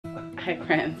Hi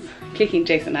friends, kicking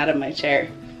Jason out of my chair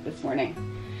this morning.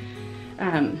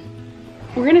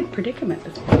 We're in a predicament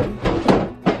this morning.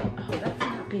 Oh, that's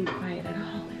not being quiet at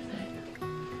all, is it?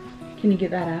 Can you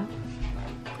get that out?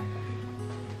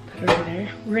 Put it over there.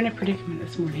 We're in a predicament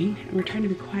this morning and we're trying to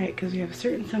be quiet because we have a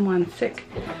certain someone sick,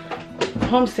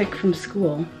 homesick from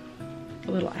school.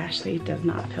 Little Ashley does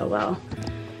not feel well.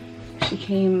 She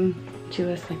came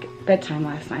to us like at bedtime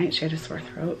last night. She had a sore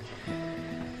throat.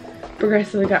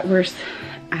 Progressively got worse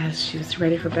as she was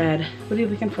ready for bed. What are you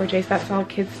looking for, Jace? That's all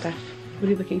kids stuff. What are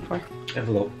you looking for?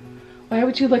 Envelope. Why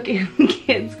would you look in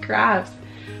kids crafts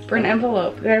for an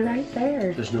envelope? They're right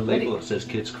there. There's no label that says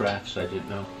kids crafts. I didn't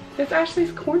know. It's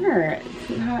Ashley's corner. It's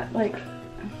not like...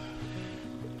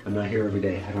 I'm not here every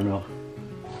day. I don't know.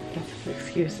 That's his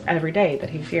excuse every day that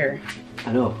he's here.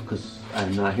 I know, because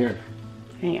I'm not here.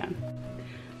 Hang on.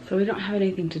 So we don't have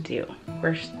anything to do.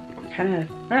 We're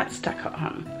not stuck at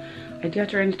home. I do have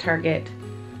to run to Target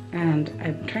and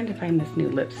I'm trying to find this new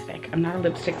lipstick. I'm not a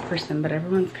lipstick person, but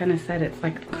everyone's kind of said it's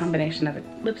like the combination of a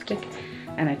lipstick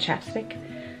and a chapstick.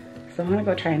 So I'm gonna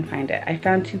go try and find it. I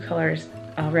found 2 colors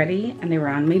already and they were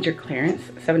on major clearance,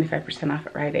 75% off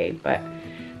at Rite Aid, but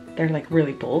they're like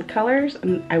really bold colors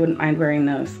and I wouldn't mind wearing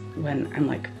those when I'm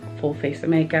like full face of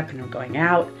makeup and I'm going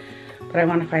out, but I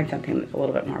want to find something that's a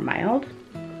little bit more mild.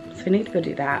 So I need to go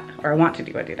do that, or I want to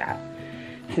go do that.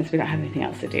 Since we don't have anything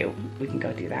else to do, we can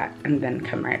go do that and then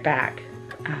come right back.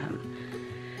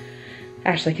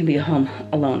 Ashley can be home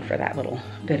alone for that little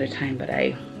bit of time, but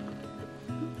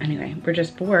anyway, we're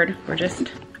just bored.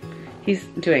 He's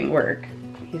doing work.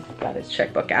 He's got his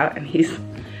checkbook out and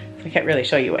I can't really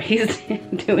show you what he's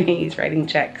doing. He's writing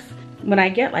checks. When I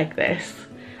get like this,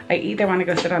 I either want to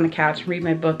go sit on the couch, read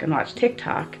my book and watch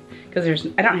TikTok, because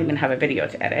I don't even have a video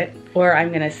to edit, or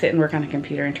I'm gonna sit and work on the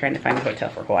computer and trying to find a hotel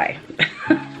for Hawaii.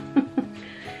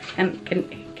 And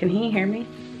can he hear me?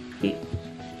 He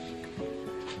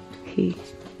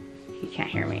can't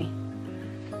hear me.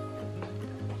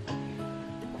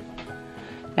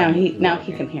 Now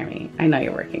he can hear me. I know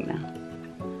you're working now.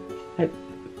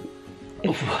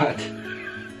 What?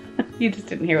 You just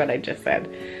didn't hear what I just said.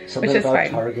 Something which is about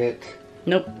fine. Target.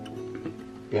 Nope.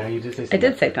 Yeah, you did say something. I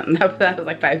did say something. That was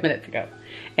like 5 minutes ago.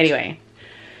 Anyway,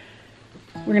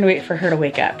 we're gonna wait for her to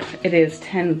wake up. It is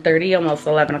 10:30, almost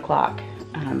 11 o'clock.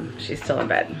 She's still in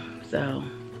bed, so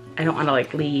I don't want to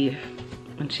like leave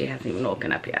when she hasn't even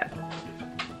woken up yet.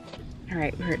 All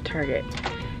right, we're at Target,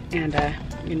 and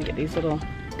we're gonna get these little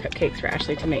cupcakes for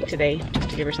Ashley to make today,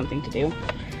 just to give her something to do.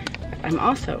 I'm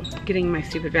also getting my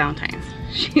stupid Valentine's.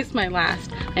 She's my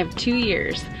last. I have 2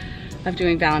 years of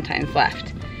doing Valentine's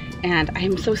left. And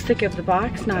I'm so sick of the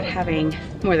box not having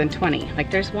more than 20.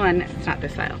 Like there's one, it's not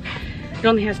this aisle. It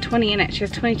only has 20 in it. She has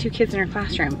 22 kids in her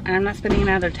classroom and I'm not spending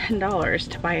another $10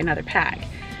 to buy another pack.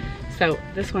 So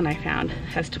this one I found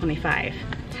has 25.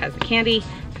 It has the candy,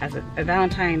 has a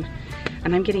Valentine,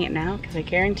 and I'm getting it now because I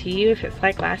guarantee you if it's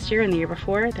like last year and the year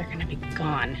before, they're gonna be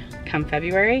gone come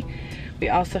February. We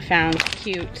also found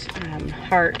cute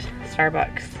heart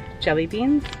Starbucks jelly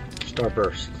beans.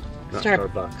 Starburst, not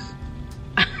Starbucks.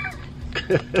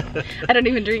 I don't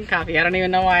even drink coffee. I don't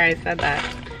even know why I said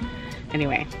that.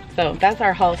 Anyway, so that's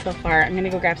our haul so far. I'm gonna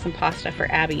go grab some pasta for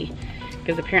Abby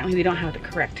because apparently we don't have the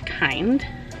correct kind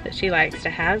that she likes to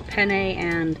have. Penne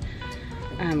and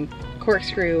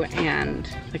corkscrew and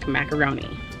like macaroni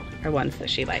are ones that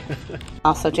she likes.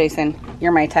 Also, Jason,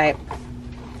 you're my type.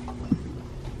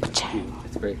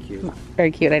 It's very cute.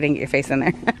 Very cute. I didn't get your face in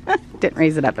there. Didn't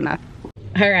raise it up enough.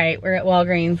 All right, we're at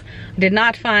Walgreens. Did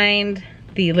not find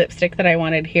the lipstick that I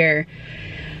wanted here.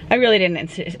 I really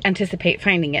didn't anticipate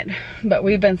finding it, but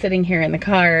we've been sitting here in the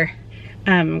car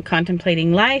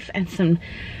contemplating life and some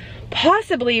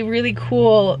possibly really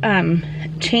cool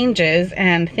changes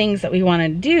and things that we want to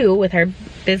do with our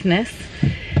business.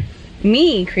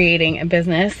 Me creating a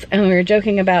business, and we were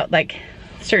joking about like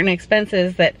certain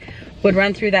expenses that would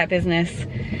run through that business,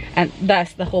 and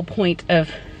thus the whole point of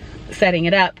setting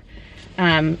it up.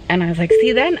 And I was like,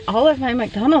 see, then all of my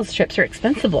McDonald's trips are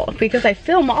expensible because I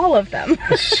film all of them.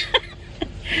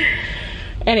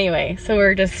 Anyway, so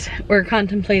we're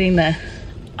contemplating the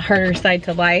harder side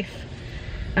to life,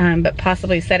 but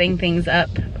possibly setting things up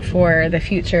for the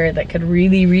future that could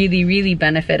really, really, really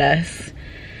benefit us.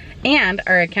 And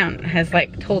our accountant has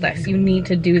like told us, you need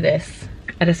to do this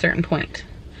at a certain point.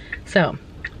 So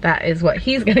that is what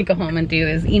he's gonna go home and do,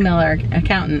 is email our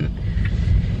accountant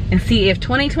and see if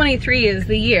 2023 is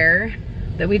the year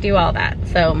that we do all that.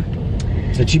 So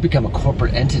that you become a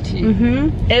corporate entity.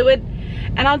 It would,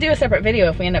 and I'll do a separate video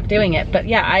if we end up doing it, but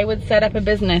yeah, I would set up a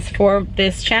business for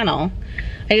this channel.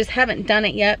 I just haven't done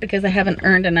it yet because I haven't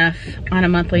earned enough on a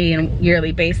monthly and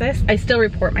yearly basis. I still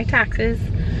report my taxes.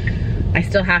 I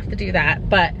still have to do that,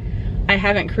 but I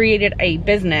haven't created a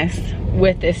business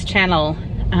with this channel.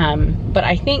 But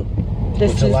I think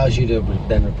this allows you to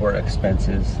then report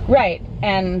expenses. Right,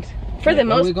 and for the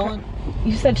most part,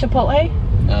 you said Chipotle?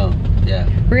 Oh, yeah.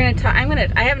 We're gonna try.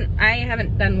 I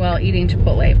haven't done well eating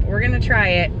Chipotle, but we're gonna try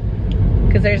it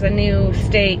because there's a new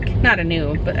steak, not a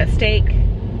new, but a steak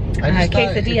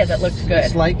quesadilla that looks good.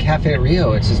 It's like Cafe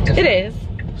Rio. It's just different. It is.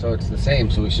 So it's the same.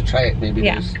 So we should try it. Maybe.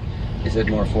 Yeah. Is it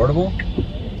more affordable?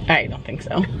 I don't think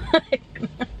so.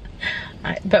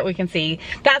 But we can see.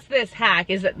 That's this hack,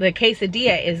 is that the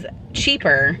quesadilla is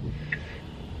cheaper.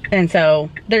 And so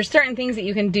there's certain things that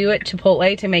you can do at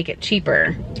Chipotle to make it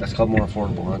cheaper. That's called more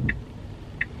affordable,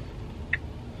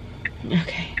 huh?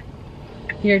 Okay.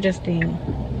 You're just being...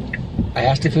 I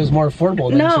asked if it was more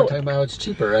affordable, and then you start talking about how it's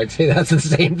cheaper. I'd say that's the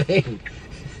same thing.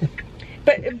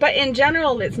 But in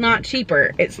general, it's not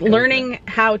cheaper. It's learning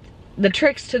how, the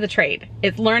tricks to the trade.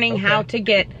 It's learning how to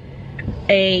get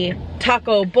a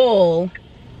taco bowl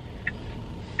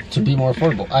to be more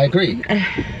affordable. I agree.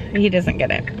 He doesn't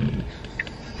get it.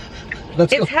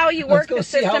 It's how you work the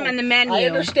system and the menu. I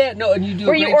understand. No, and you do.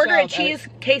 Where you order a cheese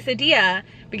quesadilla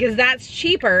because that's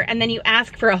cheaper, and then you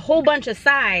ask for a whole bunch of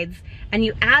sides, and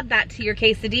you add that to your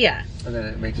quesadilla. And then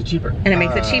it makes it cheaper. And it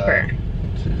makes it cheaper.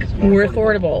 More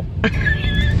affordable.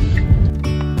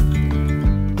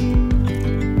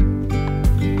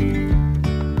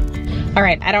 All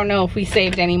right, I don't know if we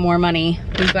saved any more money.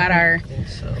 We've got our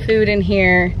food in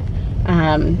here.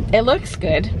 It looks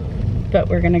good, but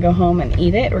we're gonna go home and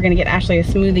eat it. We're gonna get Ashley a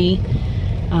smoothie.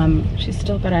 She's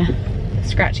still got a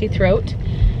scratchy throat.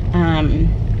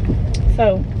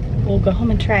 So we'll go home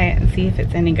and try it and see if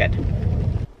it's any good.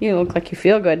 You look like you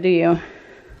feel good, do you?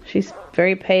 She's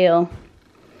very pale.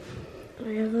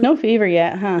 No fever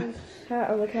yet, huh?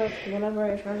 On the couch, whenever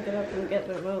I try to get up and get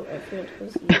the remote, I feel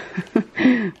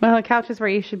twisty. Well, the couch is where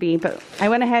you should be, but I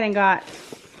went ahead and got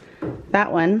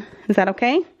that one. Is that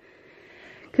okay?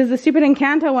 Because the stupid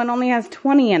Encanto one only has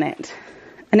 20 in it,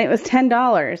 and it was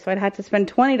 $10, so I'd have to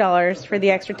spend $20 for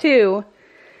the extra 2,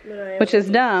 which is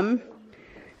dumb.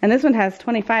 And this one has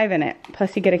 25 in it,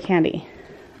 plus you get a candy,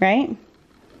 right?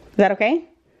 Is that okay?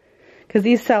 Because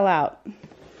these sell out,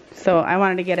 so I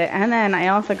wanted to get it. And then I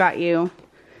also got you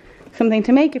something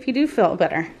to make if you do feel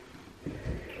better.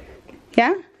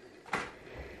 Yeah?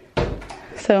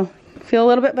 So feel a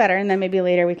little bit better, and then maybe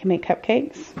later we can make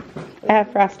cupcakes. I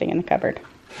have frosting in the cupboard.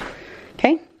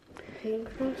 Okay? Pink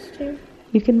frosting?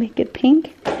 You can make it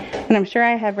pink. And I'm sure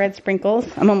I have red sprinkles.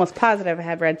 I'm almost positive I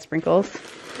have red sprinkles.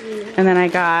 Yeah. And then I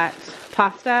got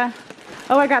pasta.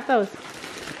 Oh, I got those.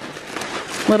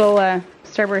 Little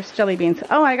Starburst jelly beans.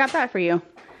 Oh, I got that for you.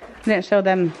 I didn't show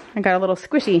them. I got a little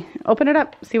squishy. Open it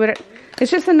up. See what it...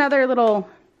 It's just another little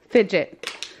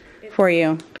fidget for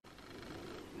you.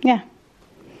 Yeah.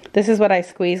 This is what I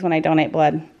squeeze when I donate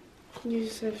blood. You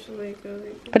just have to like go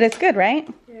like that. But it's good, right?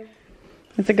 Yeah.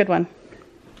 It's a good one.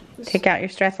 Take out your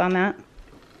stress on that.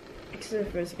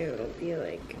 Except for it'll be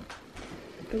like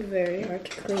very hard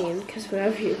to clean, because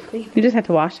whenever you clean, you just have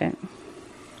to wash it.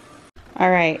 All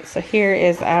right, so here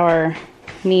is our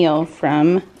meal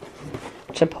from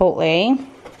Chipotle.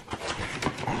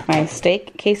 My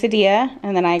steak quesadilla,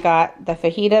 and then I got the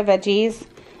fajita veggies,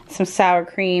 some sour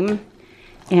cream,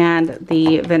 and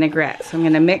the vinaigrette. So I'm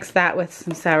gonna mix that with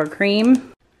some sour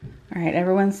cream. All right,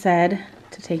 everyone said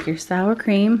to take your sour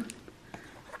cream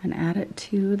and add it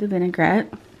to the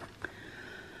vinaigrette.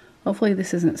 Hopefully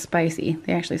this isn't spicy.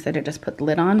 They actually said to just put the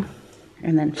lid on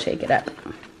and then shake it up.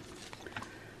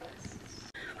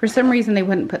 For some reason they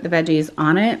wouldn't put the veggies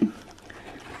on it,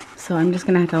 so I'm just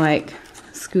gonna have to like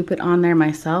scoop it on there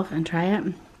myself and try it.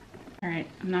 All right,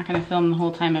 I'm not gonna film the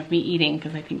whole time of me eating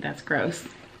because I think that's gross,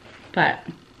 but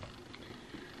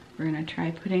we're gonna try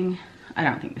putting, I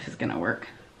don't think this is gonna work.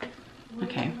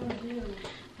 Okay,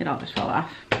 it all just fell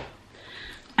off.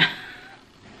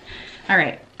 All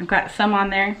right, I've got some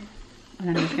on there, and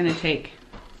then I'm just gonna take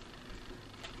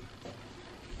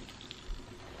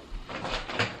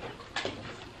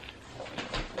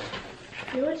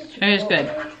it is good.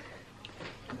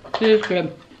 It is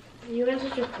good. You went to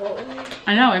Chipotle?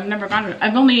 I know, I've never gone to,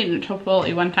 I've only eaten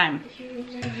Chipotle one time.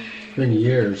 It's been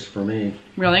years for me.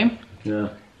 Really? Yeah.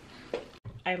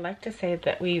 I'd like to say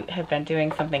that we have been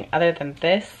doing something other than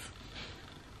this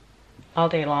all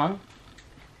day long,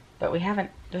 but we haven't.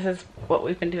 This is what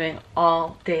we've been doing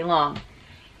all day long.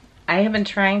 I have been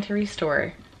trying to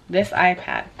restore this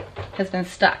iPad. Has been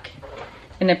stuck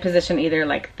in a position either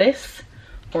like this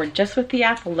or just with the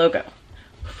Apple logo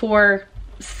for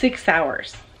 6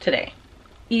 hours today.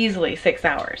 easily 6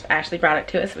 hours. Ashley brought it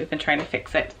to us. We've been trying to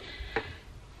fix it.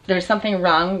 There's something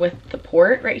wrong with the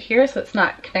port right here, so it's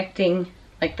not connecting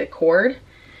like the cord.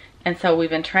 And so we've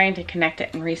been trying to connect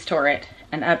it and restore it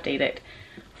and update it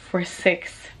for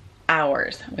 6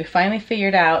 hours. We finally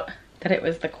figured out that it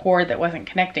was the cord that wasn't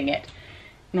connecting it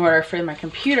in order for my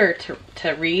computer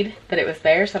to read that it was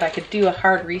there so that I could do a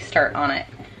hard restart on it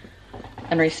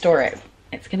and restore it.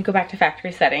 It's gonna go back to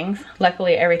factory settings.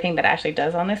 Luckily, everything that Ashley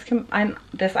does on this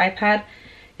iPad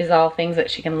is all things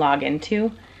that she can log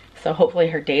into. So hopefully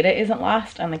her data isn't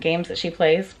lost on the games that she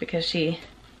plays, because is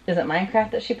it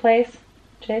Minecraft that she plays,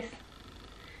 Jace?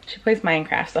 She plays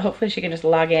Minecraft, so hopefully she can just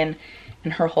log in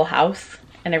and her whole house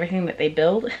and everything that they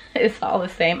build is all the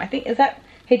same. I think,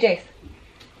 hey Jace,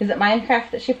 is it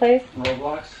Minecraft that she plays?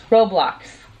 Roblox?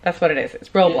 Roblox, that's what it is, it's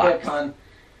Roblox.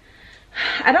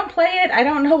 I don't play it, I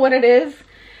don't know what it is.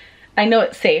 I know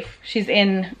it's safe. She's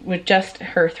in with just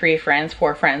her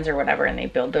 4 friends or whatever, and they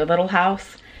build their little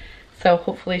house. So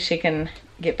hopefully she can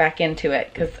get back into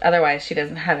it, because otherwise she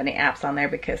doesn't have any apps on there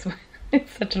because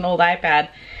it's such an old iPad.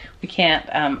 We can't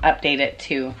update it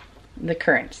to the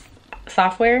current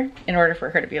software in order for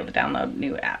her to be able to download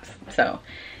new apps. So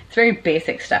it's very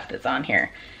basic stuff that's on here.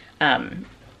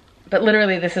 But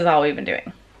literally this is all we've been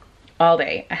doing all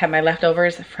day. I have my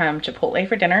leftovers from Chipotle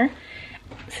for dinner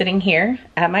sitting here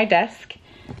at my desk.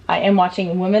 I am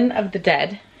watching Women of the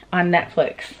Dead on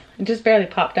Netflix. It just barely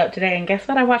popped out today, and guess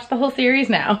what? I watched the whole series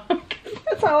now.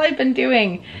 That's all I've been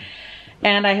doing.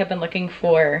 And I have been looking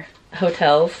for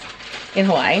hotels in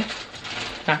Hawaii.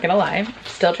 Not gonna lie,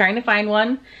 still trying to find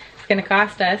one. It's gonna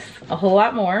cost us a whole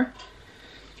lot more.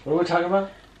 What are we talking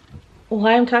about? Well,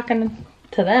 I'm talking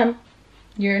to them.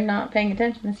 You're not paying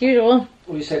attention as usual.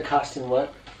 Well, you said costing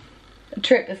what? A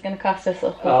trip is gonna cost us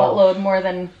a whole load more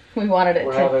than we wanted it to.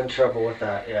 We're having trouble with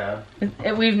that, yeah.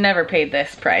 We've never paid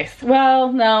this price.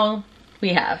 Well, no, we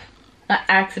have.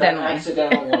 Accidentally. That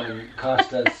accidental one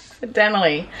cost us.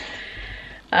 Accidentally.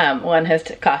 One has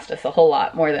cost us a whole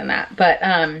lot more than that. But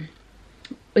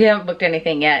we haven't booked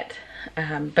anything yet.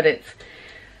 But it's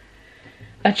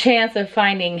a chance of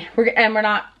finding, and we're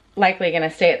not likely going to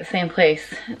stay at the same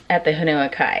place at the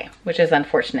Honua Kai, which is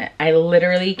unfortunate. I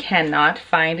literally cannot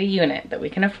find a unit that we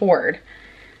can afford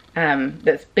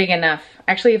that's big enough.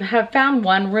 Actually, I have found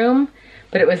one room,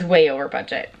 but it was way over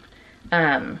budget.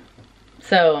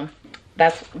 So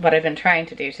that's what I've been trying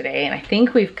to do today, and I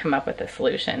think we've come up with a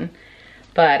solution,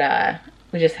 but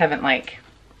we just haven't we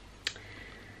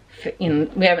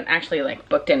haven't actually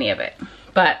booked any of it.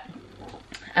 But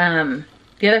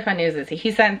the other fun news is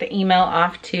he sent the email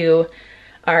off to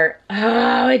our,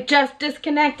 it just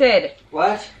disconnected.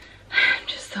 What? I'm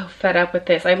just so fed up with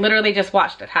this. I literally just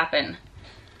watched it happen.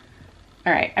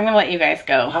 All right, I'm gonna let you guys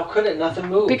go. How could it? Nothing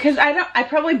moved. Because I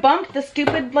probably bumped the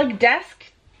stupid desk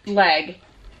leg.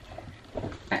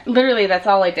 Literally, that's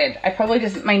all I did. I probably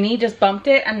my knee just bumped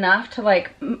it enough to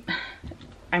I'm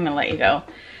gonna let you go.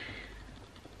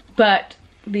 But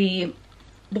the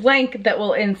blank that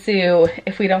will ensue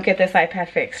if we don't get this iPad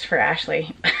fixed for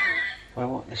Ashley. Why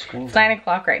won't the screen? It's 9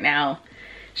 o'clock right now.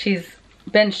 She's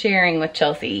been sharing with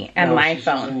Chelsea and my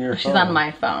phone. She's on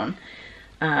my phone.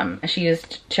 She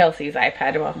used Chelsea's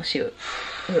iPad while she was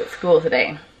at school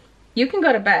today. You can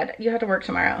go to bed. You have to work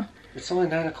tomorrow. It's only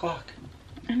 9 o'clock.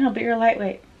 I know, but you're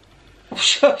lightweight.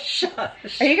 Shush.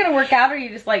 Are you gonna work out, or you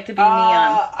just like to be neon?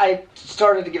 I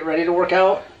started to get ready to work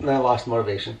out, and then I lost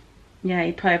motivation. Yeah,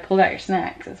 you probably pulled out your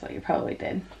snacks. That's what you probably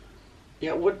did.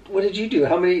 Yeah, what did you do?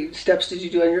 How many steps did you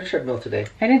do on your treadmill today?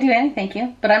 I didn't do anything, thank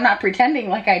you. But I'm not pretending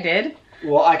like I did.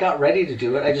 Well, I got ready to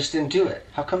do it. I just didn't do it.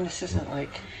 How come this isn't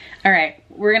All right,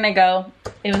 we're gonna go.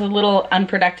 It was a little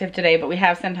unproductive today, but we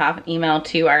have sent off an email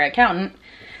to our accountant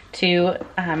to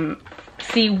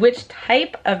see which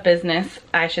type of business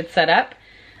I should set up.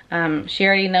 She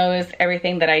already knows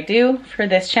everything that I do for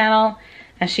this channel,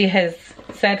 and she has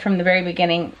said from the very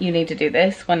beginning, you need to do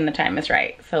this when the time is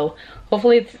right. So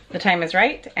hopefully the time is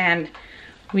right, and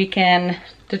we can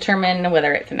determine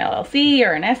whether it's an LLC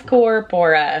or an S Corp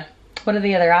or what are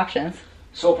the other options?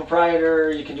 Sole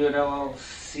proprietor, you can do an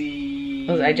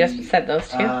LLC. I just said those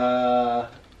two.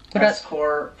 S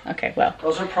Corp. Okay, well.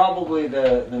 Those are probably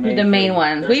the main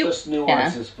ones. There's just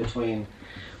nuances between.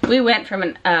 We went from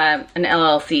an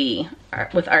LLC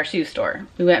with our shoe store.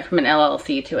 We went from an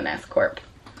LLC to an S Corp.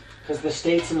 Because the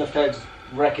states and the feds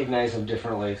recognize them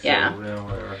differently. So, yeah.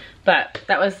 Whatever. But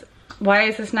that was, why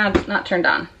is this not turned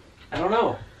on? I don't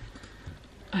know.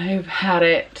 I've had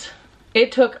it.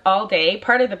 It took all day.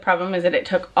 Part of the problem is that it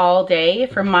took all day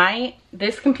for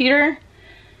this computer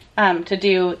to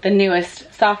do the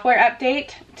newest software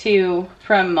update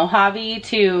from Mojave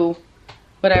to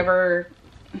whatever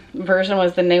version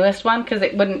was the newest one because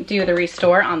it wouldn't do the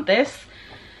restore on this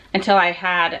until I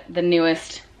had the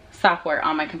newest software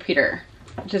on my computer,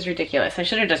 which is ridiculous. I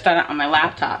should have just done it on my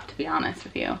laptop, to be honest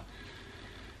with you.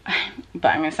 But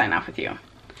I'm gonna sign off with you.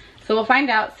 So we'll find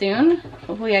out soon.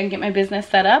 Hopefully I can get my business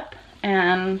set up,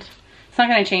 and it's not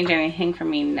gonna change anything for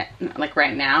me like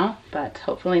right now, but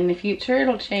hopefully in the future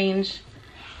it'll change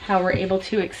how we're able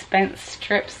to expense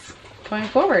trips going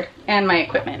forward and my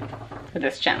equipment for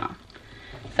this channel.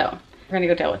 So we're gonna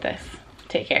go deal with this.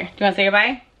 Take care. Do you wanna say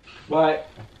goodbye? Bye.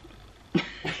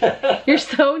 You're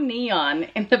so neon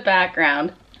in the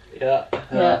background. Yeah.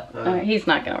 He's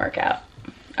not gonna work out.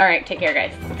 All right, take care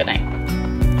guys. Good night.